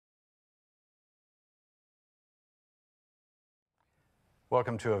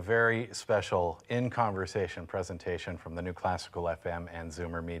Welcome to a very special In Conversation presentation from the new Classical FM and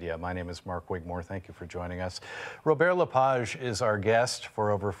Zoomer Media. My name is Mark Wigmore. Thank you for joining us. Robert Lepage is our guest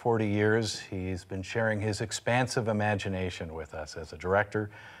for over 40 years. He's been sharing his expansive imagination with us as a director,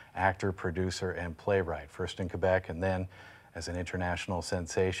 actor, producer, and playwright, first in Quebec and then as an international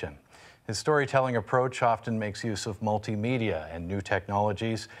sensation. His storytelling approach often makes use of multimedia and new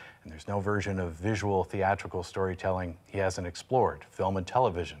technologies, and there's no version of visual theatrical storytelling he hasn't explored. Film and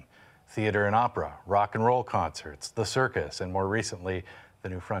television, theater and opera, rock and roll concerts, the circus, and more recently, the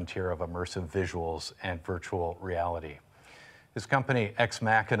new frontier of immersive visuals and virtual reality. His company, Ex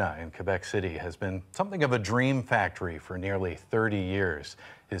Machina in Quebec City, has been something of a dream factory for nearly 30 years.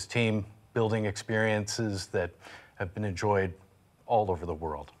 His team building experiences that have been enjoyed all over the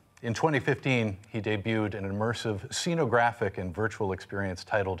world. In 2015, he debuted an immersive scenographic and virtual experience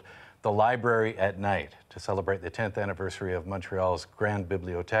titled The Library at Night to celebrate the 10th anniversary of Montreal's Grande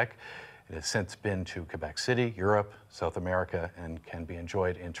Bibliothèque. It has since been to Quebec City, Europe, South America, and can be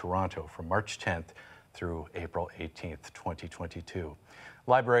enjoyed in Toronto from March 10th through April 18th, 2022.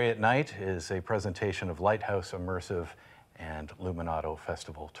 Library at Night is a presentation of Lighthouse Immersive and Luminato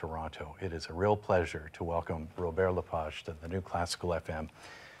Festival Toronto. It is a real pleasure to welcome Robert Lepage to the new Classical FM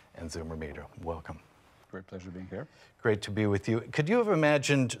and Zoomer Media. Welcome. Great pleasure being here. Great to be with you. Could you have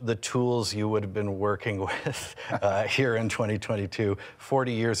imagined the tools you would have been working with here in 2022?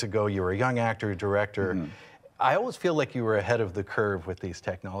 40 years ago, you were a young actor, director. Mm-hmm. I always feel like you were ahead of the curve with these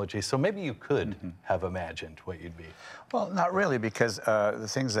technologies, so maybe you could have imagined what you'd be. Well, not really, because the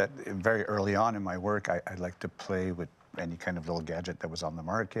things that very early on in my work, I liked to play with any kind of little gadget that was on the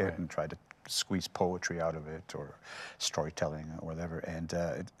market and try to squeeze poetry out of it or storytelling or whatever. And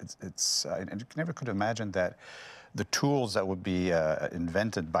I never could imagine that the tools that would be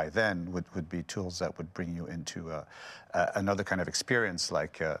invented by then would be tools that would bring you into another kind of experience,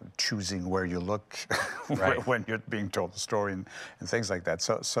 like choosing where you look when you're being told the story and things like that.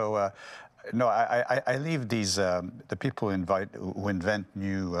 No, I leave these the people who invent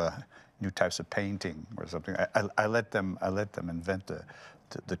new types of painting or something. I let them invent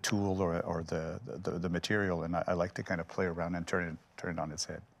the tool or the material, and I like to kind of play around and turn it on its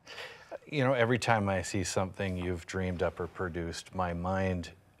head. You know, every time I see something you've dreamed up or produced, my mind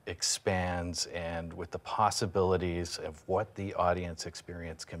expands, and with the possibilities of what the audience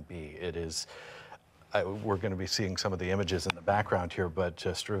experience can be. It is, we're going to be seeing some of the images in the background here, but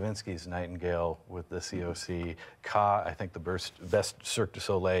Stravinsky's Nightingale with the COC, Ka, I think the best Cirque du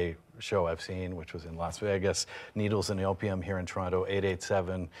Soleil show I've seen, which was in Las Vegas, Needles and Opium here in Toronto,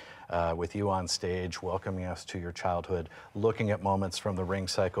 887, with you on stage, welcoming us to your childhood, looking at moments from the Ring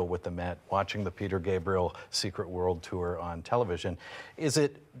Cycle with the Met, watching the Peter Gabriel Secret World Tour on television. Is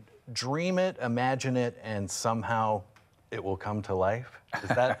it dream it, imagine it, and somehow it will come to life?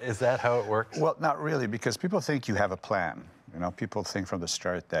 Is that how it works? Well, not really, because people think you have a plan. You know, people think from the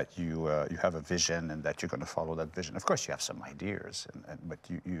start that you have a vision and that you're going to follow that vision. Of course, you have some ideas, but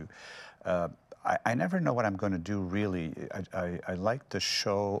I never know what I'm going to do, really. I like the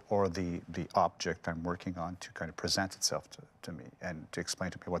show or the object I'm working on to kind of present itself to me and to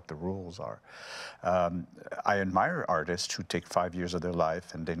explain to me what the rules are. I admire artists who take 5 years of their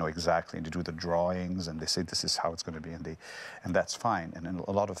life and they know exactly, and they do the drawings and they say this is how it's going to be, and that's fine. And then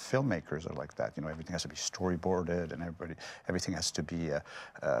a lot of filmmakers are like that. You know, everything has to be storyboarded and everything has to be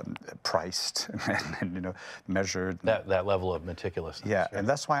priced and you know, measured. That level of meticulousness. Yeah, and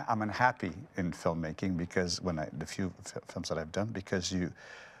that's why I'm unhappy in filmmaking, because the few films that I've done, because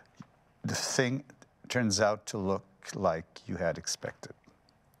the thing turns out to look like you had expected.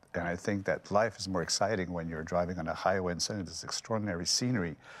 And I think that life is more exciting when you're driving on a highway and suddenly there's extraordinary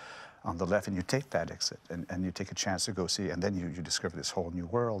scenery on the left and you take that exit and you take a chance to go see, and then you discover this whole new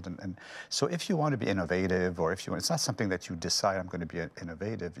world. And so if you want to be innovative, or if you want, it's not something that you decide I'm going to be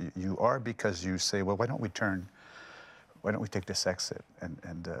innovative. You are, because you say, well, why don't we take this exit?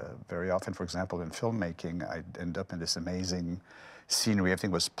 And very often, for example, in filmmaking, I end up in this amazing scenery.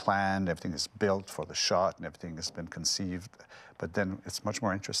 Everything was planned, everything is built for the shot, and everything has been conceived. But then it's much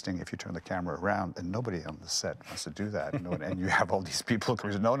more interesting if you turn the camera around, and nobody on the set wants to do that. You know, and you have all these people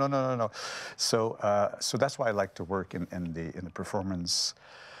going, no. So that's why I like to work in the performance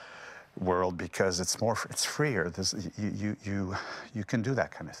world, because it's freer. You can do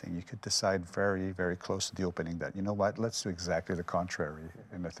that kind of thing. You could decide very, very close to the opening that, you know what, let's do exactly the contrary.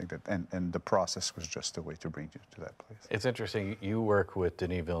 And I think that and the process was just a way to bring you to that place. It's interesting. You work with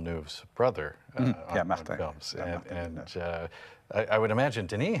Denis Villeneuve's brother on films, I would imagine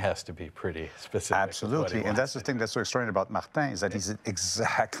Denis has to be pretty specific. Absolutely, and that's the thing that's so extraordinary about Martin, is that he's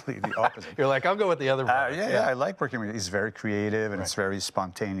exactly the opposite. You're like, I'll go with the other one. Yeah, I like working with him. He's very creative, and it's very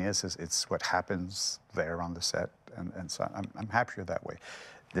spontaneous. It's what happens there on the set, and so I'm happier that way.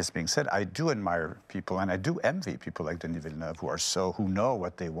 This being said, I do admire people, and I do envy people like Denis Villeneuve who know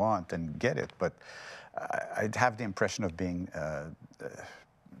what they want and get it, but I'd have the impression of being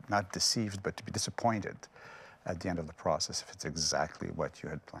not deceived, but to be disappointed at the end of the process if it's exactly what you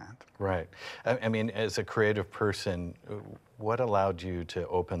had planned. Right. I mean, as a creative person, what allowed you to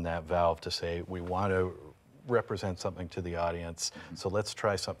open that valve to say, we want to represent something to the audience, so let's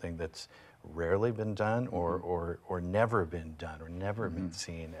try something that's rarely been done or never been done or never been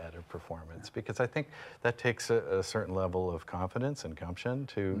seen at a performance? Because I think that takes a certain level of confidence and gumption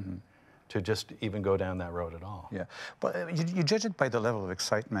to just even go down that road at all. Yeah, but you judge it by the level of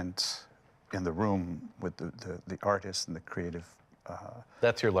excitement in the room with the artist and the creative.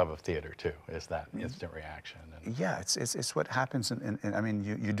 That's your love of theater too, is that instant reaction. And yeah, it's what happens. I mean,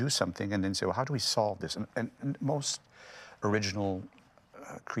 you do something and then say, well, how do we solve this? And most original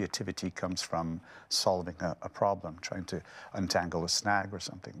creativity comes from solving a problem, trying to untangle a snag or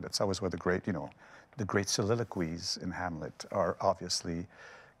something. That's always where the great soliloquies in Hamlet are obviously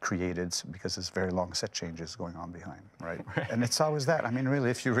created, because there's very long set changes going on behind, right? And it's always that. I mean,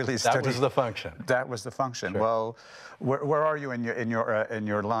 really, if you really study, that was the function. That was the function. Sure. Well, where are you in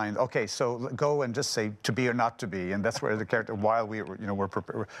your line? Okay, so go and just say to be or not to be, and that's where the character. While we're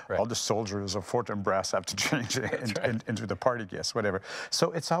prepared, all the soldiers of Fortinbras have to change into the party guests, whatever.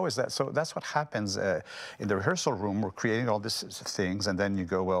 So it's always that. So that's what happens in the rehearsal room. We're creating all these things, and then you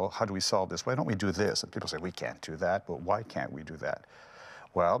go, well, how do we solve this? Why don't we do this? And people say, we can't do that. But why can't we do that?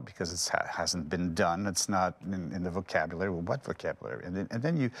 Well, because it hasn't been done. It's not in the vocabulary. Well, what vocabulary? And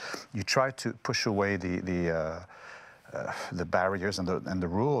then you try to push away the barriers and the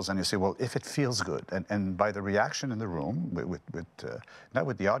rules, and you say, well, if it feels good, and by the reaction in the room, with not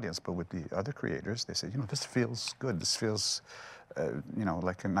with the audience, but with the other creators, they say, this feels good. This feels,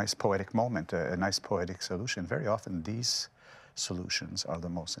 like a nice poetic moment, a nice poetic solution. Very often, these solutions are the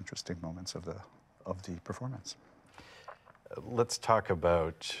most interesting moments of the performance. Let's talk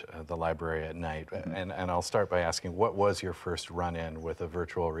about the library at night, and I'll start by asking, what was your first run-in with a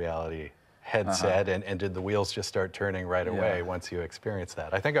virtual reality headset, and did the wheels just start turning right away once you experienced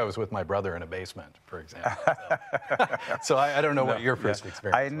that? I think I was with my brother in a basement, for example. So I don't know what your first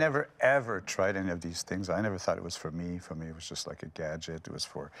experience was. I never, ever tried any of these things. I never thought it was for me. For me, it was just like a gadget. It was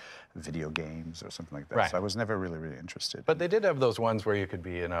for video games or something like that. So I was never really, really interested. But they did have those ones where you could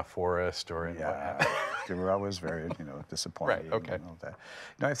be in a forest or in they were always very, disappointing. Right, okay. And all that.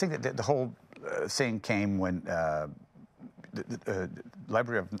 I think that the whole thing came when the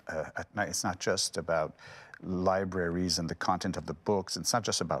library at night, it's not just about libraries and the content of the books. It's not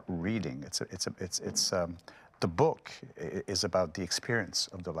just about reading. The book is about the experience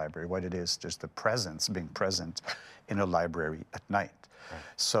of the library, what it is, just the presence, being present in a library at night. Right.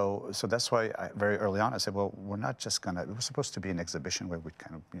 So that's why very early on I said, well, we're not just gonna. It was supposed to be an exhibition where we'd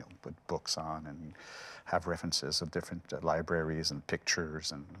kind of put books on and have references of different libraries and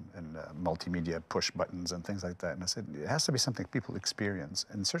pictures and multimedia push buttons and things like that. And I said it has to be something people experience,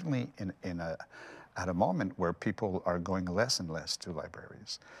 and certainly at a moment where people are going less and less to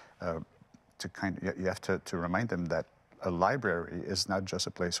libraries, you have to remind them that a library is not just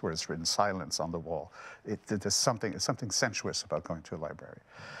a place where it's written silence on the wall. There's something sensuous about going to a library.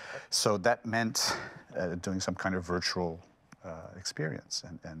 So that meant doing some kind of virtual experience,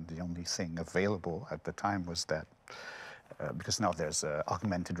 and the only thing available at the time was that, because now there's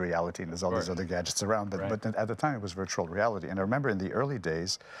augmented reality and there's all these other gadgets around, but at the time it was virtual reality. And I remember in the early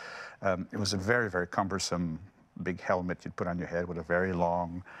days, it was a very, very cumbersome big helmet you'd put on your head with a very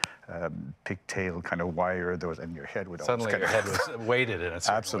long pigtail kind of wire, and your head would suddenly your head was weighted in a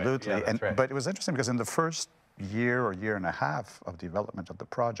certain absolutely way. Yeah, but it was interesting because in the first year or year and a half of development of the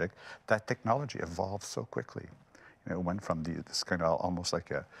project, that technology evolved so quickly. It went from this kind of almost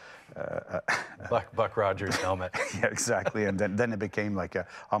like a Buck Rogers helmet. Yeah, exactly. And then it became like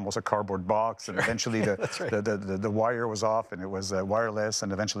almost a cardboard box, and eventually the wire was off and it was wireless,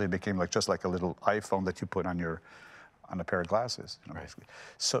 and eventually it became just like a little iPhone that you put on a pair of glasses. Basically.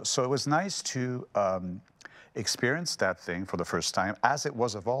 So it was nice to experience that thing for the first time as it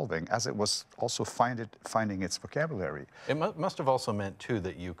was evolving, as it was also finding its vocabulary. It must have also meant too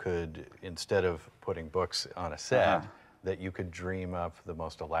that you could, instead of putting books on a set, that you could dream up the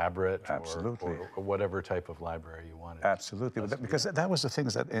most elaborate Absolutely. or whatever type of library you wanted. Absolutely, because that was the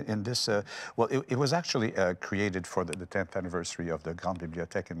things that in this, well, it was actually created for the 10th anniversary of the Grande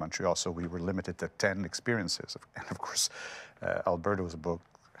Bibliothèque in Montreal, so we were limited to 10 experiences. And of course, Alberto's book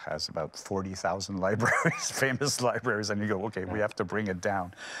has about 40,000 libraries, famous libraries, and you go, okay, we have to bring it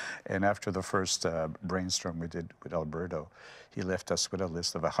down. And after the first brainstorm we did with Alberto, he left us with a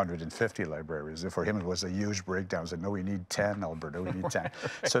list of 150 libraries. For him, it was a huge breakdown. He said, no, we need 10, Alberto, we need 10.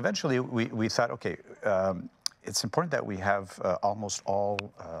 So eventually we thought, okay, it's important that we have almost all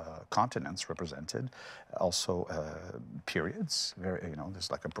continents represented, also periods.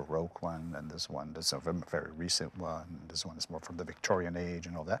 There's like a Baroque one, and there's a very recent one, and this one is more from the Victorian age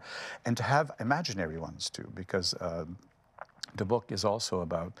and all that. And to have imaginary ones too, because the book is also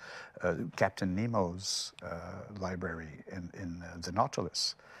about Captain Nemo's library in the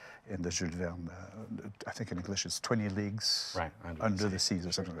Nautilus, in the Jules Verne, I think in English it's 20 Leagues Under the Seas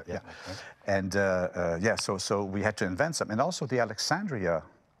or something like that. Yeah. And so we had to invent something. And also the Alexandria,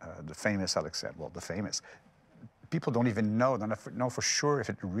 the famous Alexandria, well, the famous, people don't even know for sure if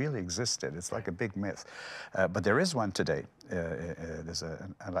it really existed. It's like a big myth. But there is one today. There's a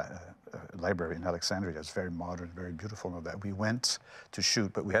library in Alexandria. It's very modern, very beautiful and all that. We went to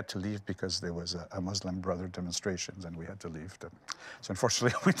shoot, but we had to leave because there was a Muslim Brother demonstrations, and we had to leave. So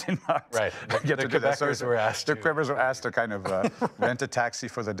unfortunately, we did not get to do that. Quebecers were asked the Quebecers were asked to kind of rent a taxi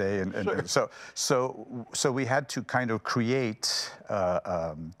for the day. And so we had to kind of create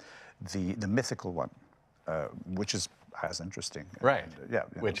the mythical one. Which is as interesting,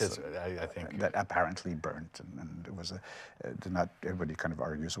 which is, I think, that apparently burnt, and it was not everybody kind of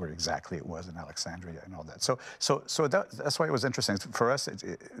argues where exactly it was in Alexandria and all that. So that's why it was interesting for us.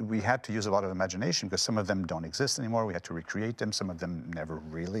 We had to use a lot of imagination because some of them don't exist anymore. We had to recreate them. Some of them never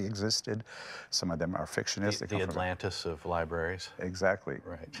really existed. Some of them are fictionists. The Atlantis of libraries. Exactly.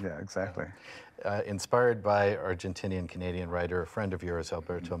 Right. Yeah. Exactly. Inspired by Argentinian Canadian writer, a friend of yours,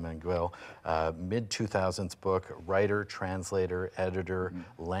 Alberto Manguel, mid-2000s book, writer, translator, editor,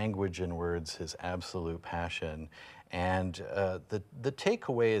 language and words, his absolute passion. And the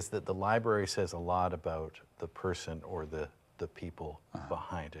takeaway is that the library says a lot about the person or the people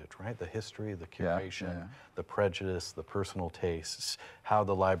behind it, right? The history, the curation, the prejudice, the personal tastes, how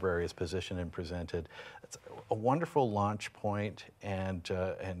the library is positioned and presented. It's a wonderful launch point, and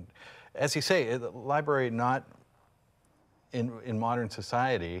as you say, the library not in modern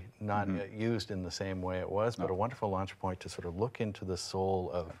society, not used in the same way it was, but a wonderful launch point to sort of look into the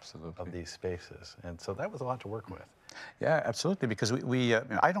soul of these spaces. And so that was a lot to work with. Yeah, absolutely, because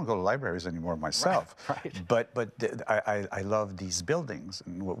I don't go to libraries anymore myself, but I love these buildings.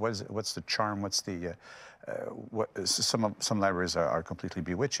 And what's the charm? What's the some libraries are completely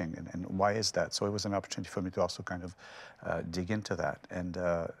bewitching, and why is that? So it was an opportunity for me to also kind of dig into that, and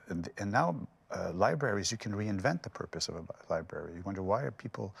now libraries, you can reinvent the purpose of a library. You wonder, why are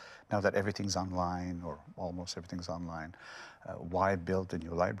people, now that everything's online or almost everything's online, why build a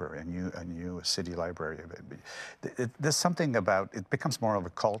new library, a new city library? There's something about it becomes more of a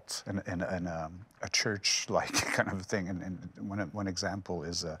cult and a church-like kind of thing. And one example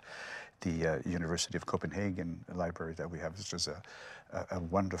is the University of Copenhagen library that we have, which is a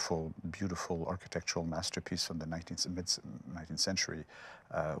wonderful, beautiful architectural masterpiece from the mid-19th century,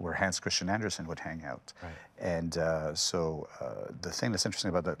 where Hans Christian Andersen would hang out. Right. And so the thing that's interesting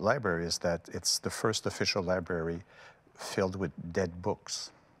about that library is that it's the first official library filled with dead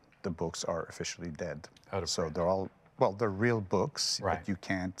books. The books are officially dead. So they're all, well, they're real books, but you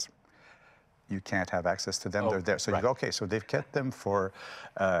can't have access to them. They're there. So you go, okay, so they've kept them for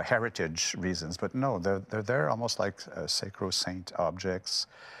heritage reasons, but no, they're there almost like sacrosanct objects.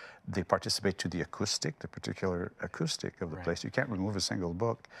 They participate to the acoustic, the particular acoustic of the place. You can't remove a single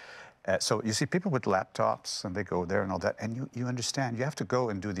book. So you see people with laptops, and they go there and all that, and you understand. You have to go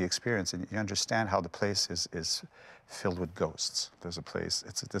and do the experience, and you understand how the place is filled with ghosts. There's a place.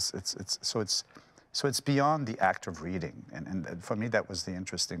 So it's beyond the act of reading, and for me that was the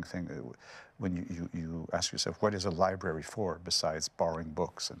interesting thing. When you ask yourself, what is a library for besides borrowing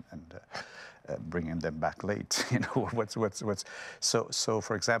books and bringing them back late? You know, what's so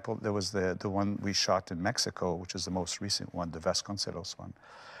for example, there was the one we shot in Mexico, which is the most recent one, the Vasconcelos one.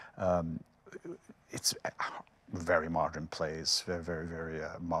 It's very modern place, very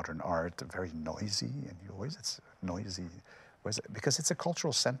modern art, very noisy, and it's noisy. Because it's a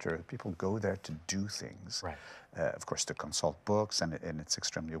cultural center. People go there to do things. Right. Of course, to consult books, and it's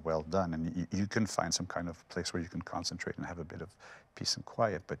extremely well done. And you can find some kind of place where you can concentrate and have a bit of peace and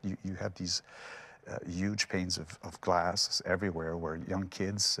quiet. But you have these huge panes of glass everywhere where young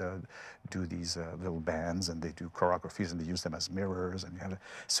kids do these little bands and they do choreographies and they use them as mirrors. And you have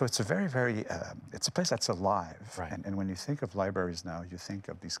so it's a very, very, it's a place that's alive. Right. And when you think of libraries now, you think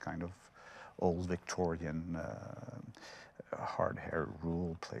of these kind of old Victorian hard-hair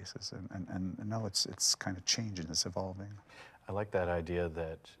rule places. And now it's kind of changing, it's evolving. I like that idea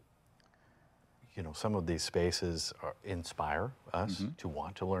that, you know, some of these spaces inspire us to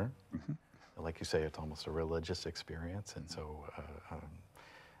want to learn. Like you say, it's almost a religious experience, and so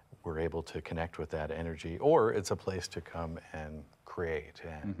we're able to connect with that energy. Or it's a place to come and create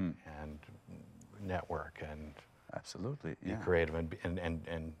and network and absolutely be creative and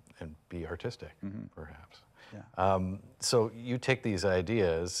be artistic, perhaps. Yeah. So you take these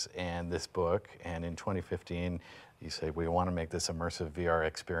ideas and this book, and in 2015, you say, we want to make this immersive VR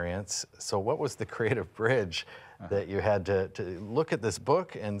experience. So what was the creative bridge that you had to look at this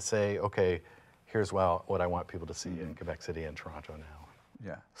book and say, okay, here's what I want people to see in Quebec City and Toronto now?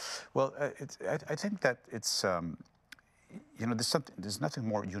 Yeah. Well, I think that it's, you know, there's nothing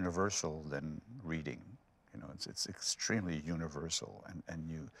more universal than reading. You know, it's extremely universal, and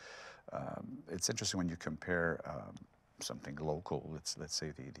you, it's interesting when you compare something local. Let's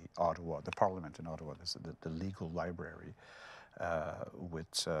say the Ottawa, the Parliament in Ottawa, the legal library,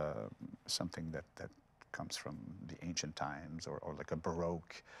 with something that comes from the ancient times, or like a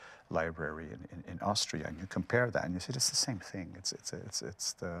Baroque library in Austria, and you compare that, and you see it's the same thing. It's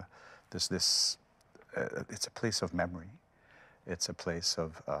a place of memory. It's a place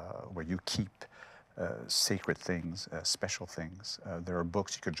of where you keep sacred things, special things. There are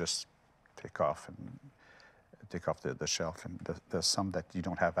books you could just take off the shelf, and there's some that you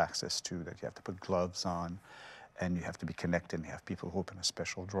don't have access to, that you have to put gloves on, and you have to be connected, and you have people who open a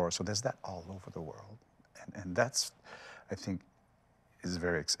special drawer. So there's that all over the world, and that's, I think, is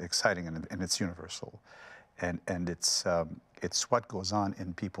very exciting, and it's universal, and it's what goes on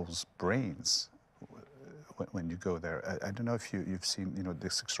in people's brains when you go there. I don't know if you've seen, you know,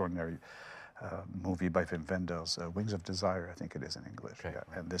 this extraordinary movie by Wim Wenders, Wings of Desire, I think it is in English. Okay.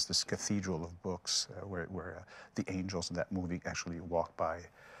 Yeah. And there's this cathedral of books where the angels in that movie actually walk by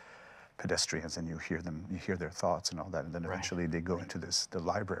pedestrians, and you hear their thoughts and all that, and then eventually they go into the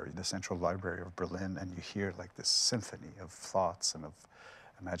library, the Central Library of Berlin, and you hear like this symphony of thoughts and of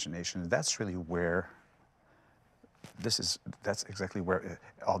imagination. And that's really where that's exactly where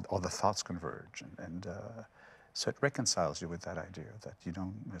all the thoughts converge, and so it reconciles you with that idea that you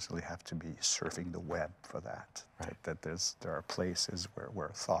don't necessarily have to be surfing the web for that. Right. That there are places where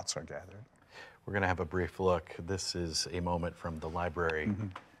thoughts are gathered. We're going to have a brief look. This is a moment from the library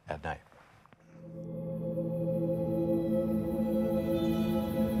at night.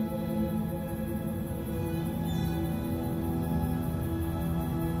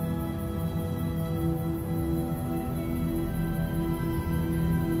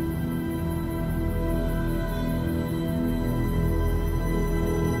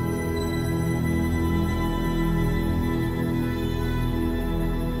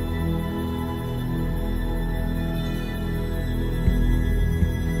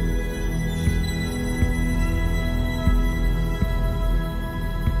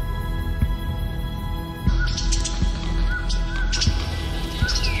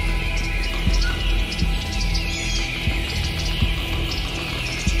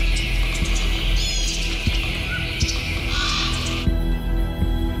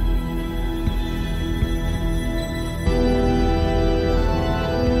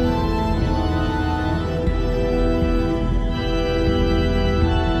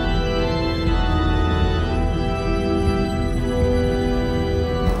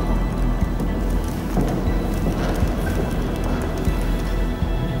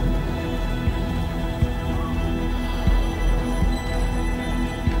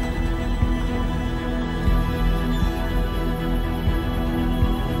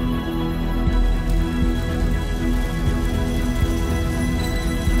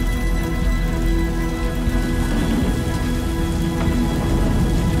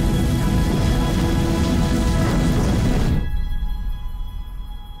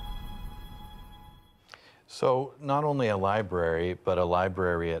 So not only a library, but a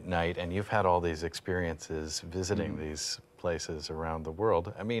library at night, and you've had all these experiences visiting these places around the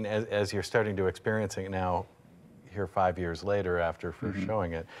world. I mean, as you're starting to experiencing it now, here 5 years later after first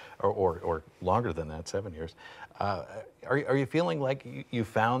showing it, or longer than that, 7 years, are you feeling like you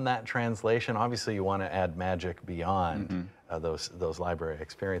found that translation? Obviously, you want to add magic beyond those library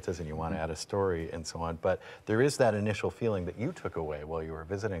experiences, and you want to add a story and so on. But there is that initial feeling that you took away while you were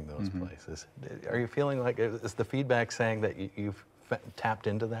visiting those places. Are you feeling like, is the feedback saying that you've tapped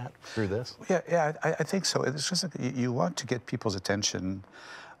into that through this? Yeah, I think so. It's just like you want to get people's attention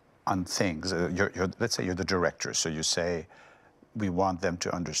on things. Let's say you're the director, so you say, we want them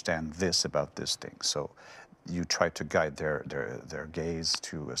to understand this about this thing. So you try to guide their gaze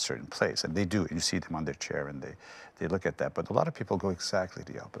to a certain place, and they do. You see them on their chair, and they look at that. But a lot of people go exactly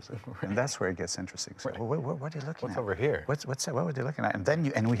the opposite, right. And that's where it gets interesting. So, well, what are you looking at? What's over here? What's that? What were they looking at? And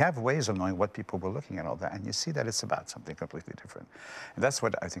then we have ways of knowing what people were looking at, all that, and you see that it's about something completely different. And that's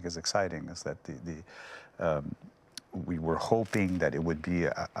what I think is exciting, is that we were hoping that it would be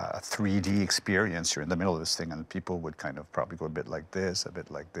a 3D experience. You're in the middle of this thing, and people would kind of probably go a bit like this, a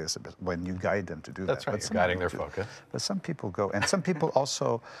bit like this, a bit, when you guide them to do That's that. That's right, you're guiding their focus. But some people go, and some people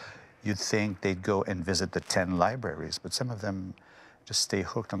also, you'd think they'd go and visit the 10 libraries, but some of them just stay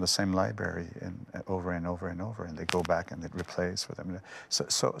hooked on the same library and over and over and over, and they go back and it replays for them.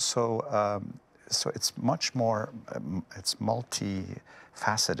 So it's much more, it's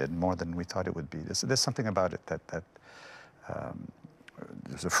multi-faceted more than we thought it would be. There's something about it that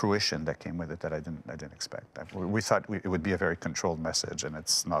there's a fruition that came with it that I didn't expect. We thought it would be a very controlled message, and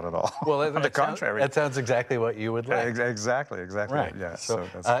it's not at all. Well, on the contrary. That sounds exactly what you would like. Exactly. Right. Yeah. So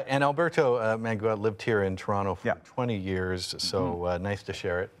and Alberto Manguel lived here in Toronto for 20 years, so nice to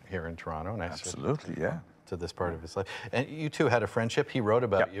share it here in Toronto. Nice. Absolutely, yeah. To this part of his life. And you two had a friendship. He wrote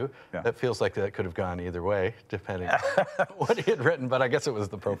about you. Yeah. That feels like that could have gone either way, depending on what he had written, but I guess it was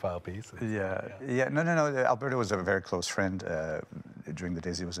the profile piece. Yeah. No. Alberto was a very close friend during the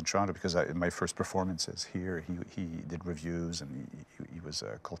days he was in Toronto, because in my first performances here, he did reviews, and he was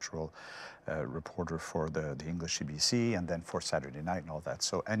a cultural reporter for the English CBC, and then for Saturday Night and all that.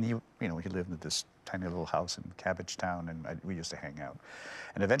 So, and he lived in this tiny little house in Cabbagetown, and we used to hang out.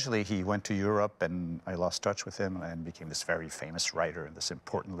 And eventually he went to Europe, and I lost touch with him, and became this very famous writer and this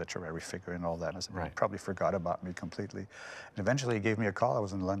important literary figure and all that. And he probably forgot about me completely. And eventually he gave me a call. I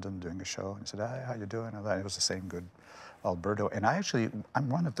was in London doing a show, and he said, "Hi, how you doing?" And it was the same good Alberto. And I'm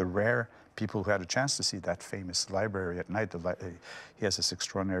one of the rare people who had a chance to see that famous library at night. He has this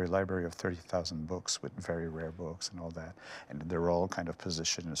extraordinary library of 30,000 books with very rare books and all that. And they're all kind of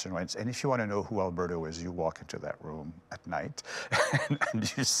positioned in certain ways. And if you want to know who Alberto is, you walk into that room at night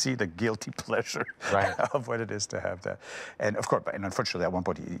and you see the guilty pleasure of what it is to have that. And of course, and unfortunately at one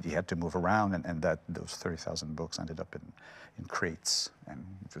point he had to move around, and those 30,000 books ended up in crates and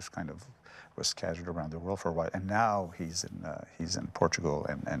just kind of was scattered around the world for a while, and now he's in Portugal,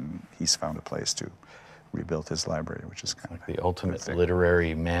 and he's found a place to rebuild his library, which is kind of the ultimate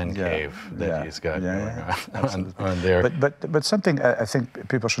literary man cave that he's got going on there. But something I think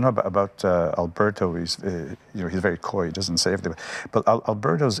people should know about Alberto is he's very coy. He doesn't say everything. But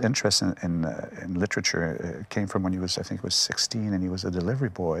Alberto's interest in literature came from when he was 16, and he was a delivery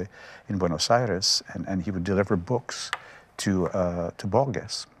boy in Buenos Aires, and he would deliver books to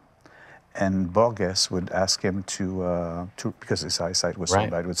Borges. And Borges would ask him to because his eyesight was so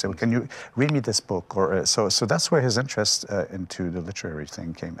bad, would say, "Well, can you read me this book?" Or so that's where his interest into the literary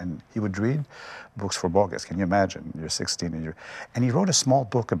thing came. And he would read books for Borges. Can you imagine? You're 16 and he wrote a small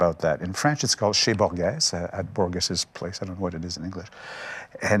book about that. In French, it's called Chez Borges, at Borges's place. I don't know what it is in English.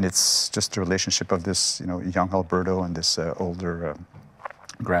 And it's just the relationship of this, young Alberto and this older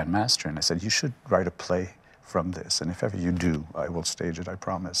Grand Master. And I said, "You should write a play from this, and if ever you do, I will stage it, I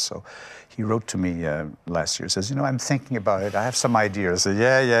promise." So he wrote to me last year, says, "I'm thinking about it, I have some ideas." I said,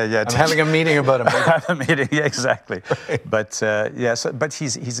 yeah. I'm having a meeting about a meeting, yeah, exactly. But but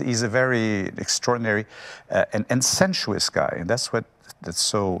he's a very extraordinary and sensuous guy, and that's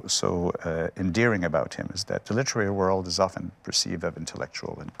so endearing about him, is that the literary world is often perceived as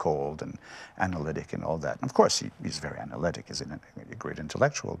intellectual and cold and analytic and all that. And of course, he's very analytic, he's a great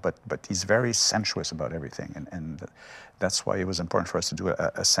intellectual, but he's very sensuous about everything, and that's why it was important for us to do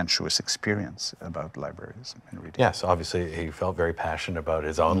a sensuous experience about libraries and reading. Yes, obviously he felt very passionate about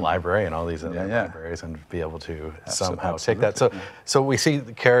his own library and all these other libraries, and be able to somehow take that. So we see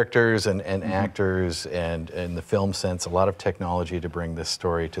the characters and actors and in the film sense, a lot of technology to bring this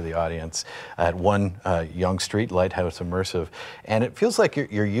story to the audience at Yonge Street, Lighthouse Immersive. And it feels like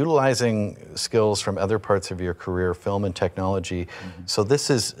you're utilizing skills from other parts of your career, film and technology. So this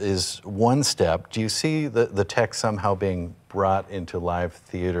is one step. Do you see the tech somehow being brought into live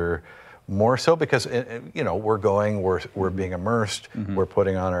theater more so? Because we're being immersed, we're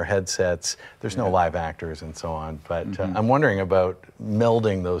putting on our headsets, there's no live actors and so on, but I'm wondering about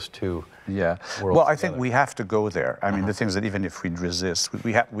melding those two Yeah. worlds Well, I together. think we have to go there. I mean, the thing is that even if we'd resist,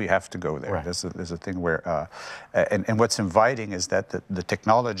 we have to go there. Right. There's a thing where, and what's inviting is that the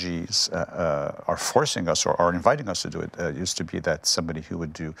technologies are forcing us or are inviting us to do it. It used to be that somebody who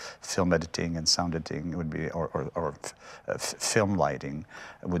would do film editing and sound editing would be, or film lighting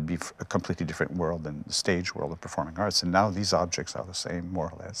would be a completely different world than the stage world of performing arts. And now these objects are the same,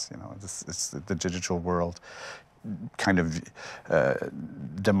 more or less. You know, it's the digital world kind of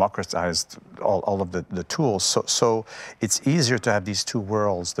democratized all of the tools. So it's easier to have these two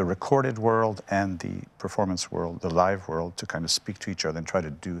worlds, the recorded world and the performance world, the live world, to kind of speak to each other and try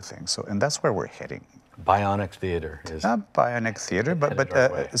to do things. So, and that's where we're heading. Bionic theater is Not bionic theater, but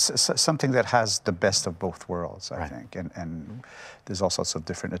our way. something that has the best of both worlds, I Right. think. And there's all sorts of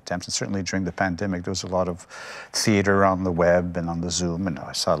different attempts. And certainly during the pandemic, there was a lot of theater on the web and on the Zoom, and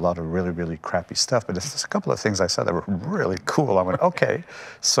I saw a lot of really, really crappy stuff. But there's a couple of things I saw that were really cool. I went, okay.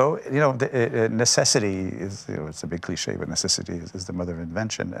 So, you know, necessity is, you know, it's a big cliche, but necessity is the mother of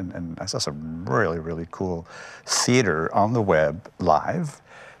invention. And I saw some really, really cool theater on the web live,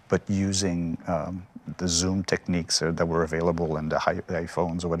 but using the Zoom techniques that were available and the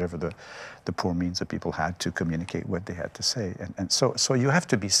iPhones or whatever the poor means that people had to communicate what they had to say. And so you have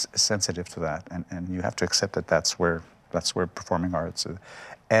to be sensitive to that, and you have to accept that that's where performing arts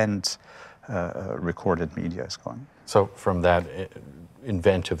and recorded media is going. So from that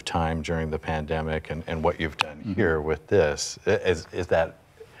inventive time during the pandemic and what you've done here with this, is that,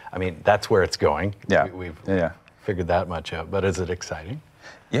 I mean, that's where it's going. Yeah. We've Yeah. figured that much out, but is it exciting?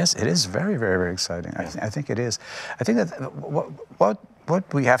 Yes, it is very, very, very exciting. I think it is. I think that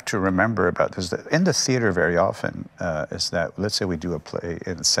what we have to remember about this, that in the theater very often is that, let's say we do a play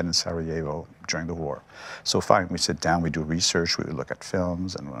set in Sarajevo during the war. So fine, we sit down, we do research, we look at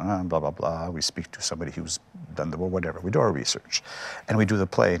films and blah, blah, blah. We speak to somebody who's done the war, whatever. We do our research and we do the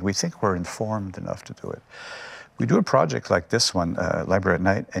play, and we think we're informed enough to do it. We do a project like this one, Library at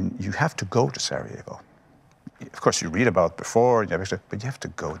Night, and you have to go to Sarajevo. Of course, you read about it before, but you have to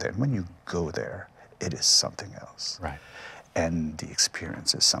go there. And when you go there, it is something else. Right. And the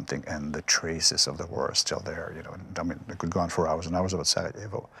experience is something, and the traces of the war are still there. You know, and, I mean, it could go on for hours and hours about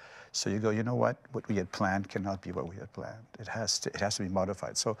Sarajevo. So you go, you know what we had planned cannot be what we had planned. It has to be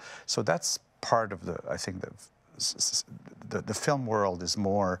modified. So that's part of I think the film world is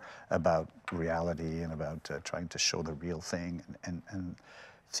more about reality and about trying to show the real thing, and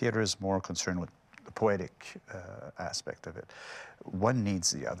theater is more concerned with the poetic aspect of it. One needs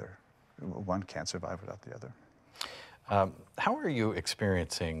the other. One can't survive without the other. How are you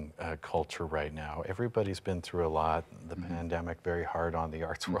experiencing culture right now? Everybody's been through a lot. The pandemic, very hard on the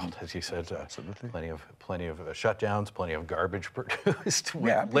arts world, as you said. Absolutely. Plenty of shutdowns, plenty of garbage produced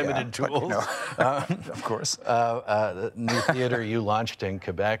with limited tools. But, you know, of course. The new theater you launched in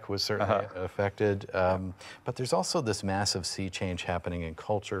Quebec was certainly affected. But there's also this massive sea change happening in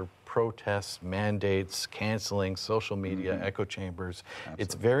culture. Protests, mandates, canceling, social media, echo chambers. Absolutely.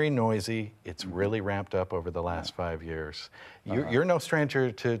 It's very noisy. It's really ramped up over the last 5 years. You're no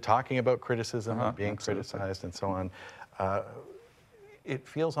stranger to talking about criticism and being criticized and so on. It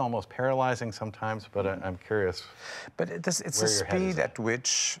feels almost paralyzing sometimes, but I'm curious. But it's the speed at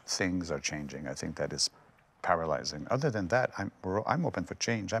which things are changing. I think that is paralyzing. Other than that, I'm open for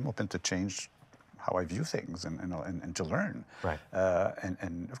change. I'm open to change how I view things and to learn. Right.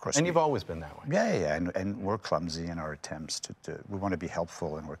 And of course. And you've always been that way. Yeah. And we're clumsy in our attempts we want to be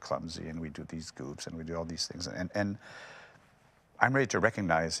helpful, and we're clumsy, and we do these goofs and we do all these things. And I'm ready to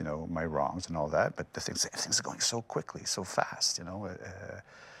recognize, you know, my wrongs and all that, but things are going so quickly, so fast, you know.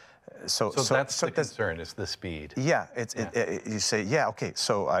 So that's the concern, is the speed. Yeah, you say, yeah, okay,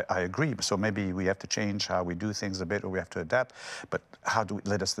 so I agree. So maybe we have to change how we do things a bit, or we have to adapt. But how do we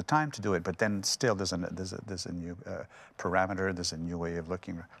let us the time to do it? But then still, there's a new parameter, there's a new way of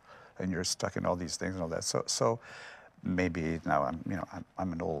looking, and you're stuck in all these things and all that. So maybe now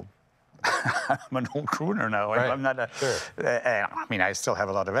I'm an old. I'm an old crooner now. Right. I'm not Sure. I mean, I still have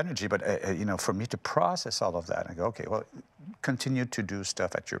a lot of energy, but you know, for me to process all of that, I go, okay, well, continue to do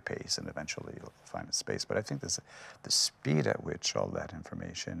stuff at your pace, and eventually you'll find a space. But I think there's the speed at which all that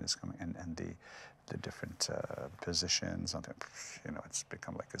information is coming, and the different positions, you know, it's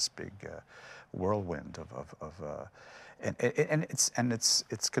become like this big whirlwind of and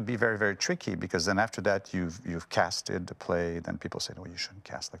it's could be very, very tricky, because then after that you've casted the play, then people say, no, you shouldn't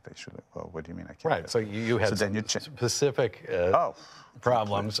cast like they should. Well, what do you mean I can't? Right. So you had specific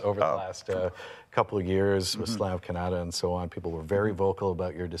problems over the last couple of years with Slav Canada and so on, people were very vocal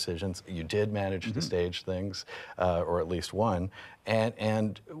about your decisions. You did manage to stage things, or at least one.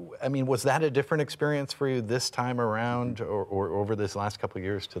 And I mean, was that a different experience for you this time around, or over this last couple of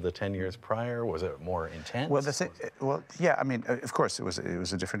years to the 10 years prior? Was it more intense? Well, yeah. I mean, of course, it was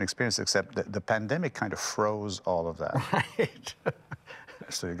a different experience. Except that the pandemic kind of froze all of that. Right.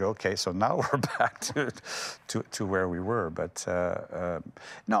 So you go, okay, so now we're back to where we were. But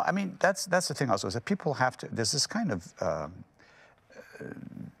no, I mean, that's the thing also, is that people have to, there's this kind of,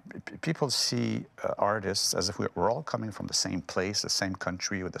 people see artists as if we're all coming from the same place, the same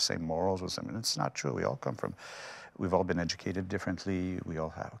country, with the same morals. I mean, it's not true. We all come from, we've all been educated differently. We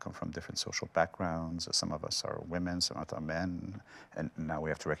all come from different social backgrounds. Some of us are women, some of us are men. And now we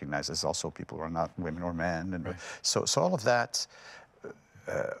have to recognize there's also people who are not women or men. And so all of that,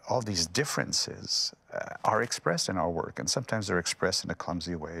 all these differences are expressed in our work, and sometimes they're expressed in a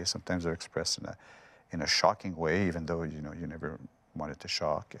clumsy way. Sometimes they're expressed in a shocking way, even though you never wanted to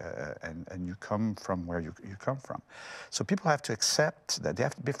shock, and you come from where you come from. So people have to accept that they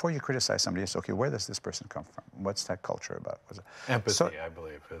have to, before you criticize somebody, it's okay, where does this person come from? What's that culture about? Empathy, so, I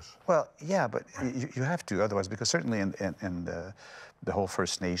believe, is. Well, yeah, but you have to, otherwise, because certainly in the whole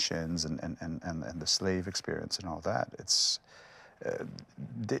First Nations and the slave experience and all that, it's.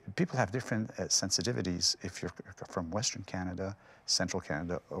 People have different sensitivities if you're from Western Canada, Central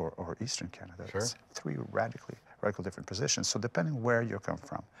Canada, or Eastern Canada. Sure. It's three radical different positions. So depending where you come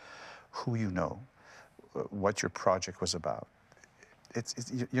from, who you know, what your project was about,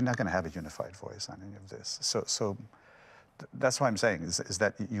 you're not going to have a unified voice on any of this. So that's why I'm saying is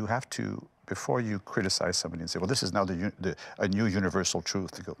that you have to, before you criticize somebody and say, well, this is now a new universal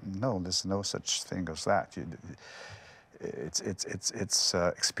truth, you go, no, there's no such thing as that. It's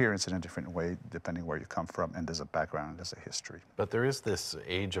experienced in a different way depending where you come from, and there's a background, there's a history. But there is this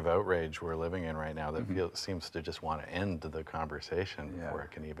age of outrage we're living in right now that seems to just want to end the conversation before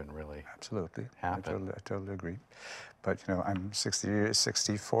it can even really happen. I totally agree. But I'm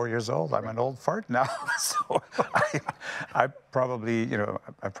 64 years old. I'm an old fart now, so I probably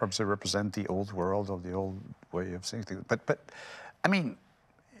represent the old world, or the old way of seeing things. But I mean,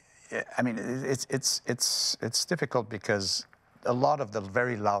 it's difficult because a lot of the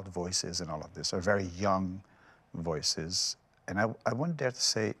very loud voices in all of this are very young voices, and I wouldn't dare to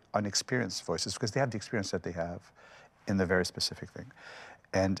say unexperienced voices, because they have the experience that they have in the very specific thing.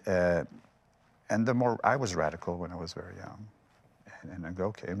 And the more I was radical when I was very young, and I go,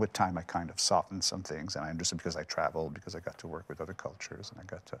 okay, and with time I kind of softened some things, and I understood because I traveled, because I got to work with other cultures, and I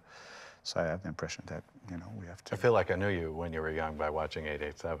got to. So I have the impression that, we have to. I feel like I knew you when you were young by watching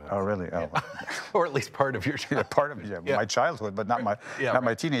 887. Oh, really? Yeah. Oh. Or at least part of your childhood. Yeah, part of my childhood, but not my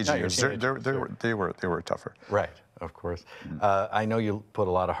teenage years. They were tougher. Right, of course. I know you put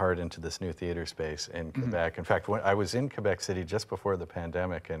a lot of heart into this new theater space in Quebec. In fact, when I was in Quebec City just before the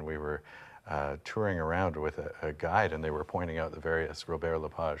pandemic, and we were touring around with a guide, and they were pointing out the various Robert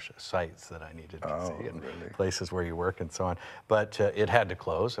Lepage sites that I needed to see, and places where you work and so on. But it had to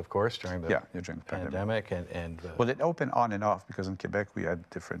close, of course, during the pandemic. Well, it opened on and off, because in Quebec we had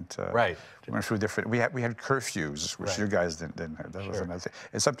different. We went through different. We had curfews, which you guys didn't have. That was another thing.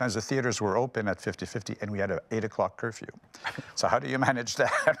 And sometimes the theaters were open at 50-50, and we had an 8 o'clock curfew. So how do you manage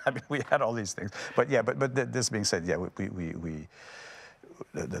that? I mean, we had all these things. But this being said,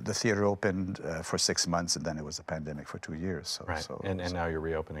 the theater opened for 6 months, and then it was a pandemic for 2 years. And now you're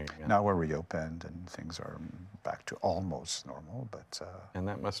reopening again. Now we're reopened, and things are back to almost normal. But and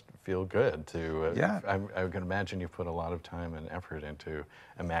that must feel good to. I can imagine you put a lot of time and effort into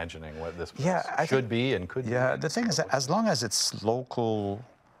imagining what this should be and could be. Yeah, the thing is that as long as it's local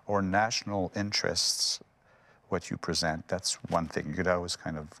or national interests, what you present, that's one thing. You could always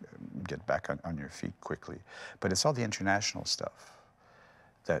kind of get back on your feet quickly. But it's all the international stuff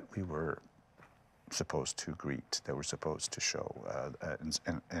that we were supposed to greet, that we're supposed to show,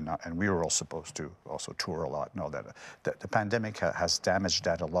 and we were all supposed to also tour a lot and all that. The pandemic has damaged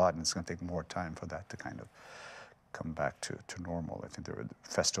that a lot, and it's going to take more time for that to kind of come back to normal. I think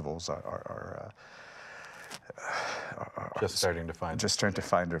festivals are just starting to find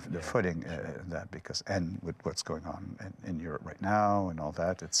their footing in that, and with what's going on in Europe right now and all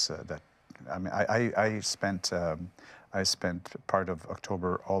that, it's that. I mean, I spent part of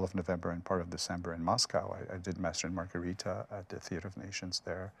October, all of November, and part of December in Moscow. I did Master and Margarita at the Theatre of Nations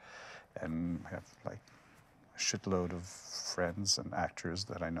there, and I have like a shitload of friends and actors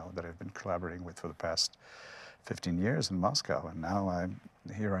that I know that I've been collaborating with for the past 15 years in Moscow. And now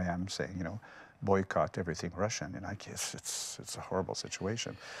here I am saying, boycott everything Russian, and I guess it's a horrible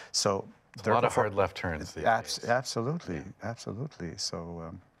situation. So a lot of hard left turns these days. Absolutely.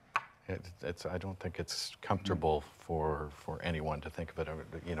 So. I don't think it's comfortable for anyone to think of it.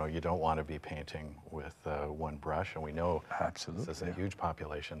 You know, you don't want to be painting with one brush, and we know Absolutely, this is a huge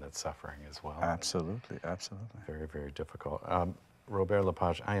population that's suffering as well. Absolutely, absolutely. Very, very difficult. Robert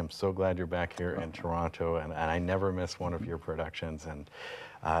Lepage, I am so glad you're back here in Toronto, and I never miss one of your productions, and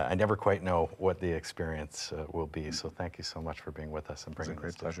I never quite know what the experience will be. So thank you so much for being with us and bringing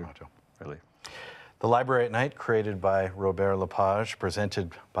this to Toronto. Really. The Library at Night, created by Robert Lepage,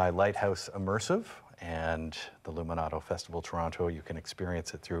 presented by Lighthouse Immersive and the Luminato Festival Toronto. You can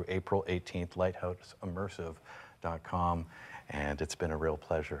experience it through April 18th, lighthouseimmersive.com. And it's been a real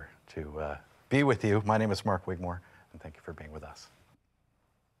pleasure to be with you. My name is Mark Wigmore, and thank you for being with us.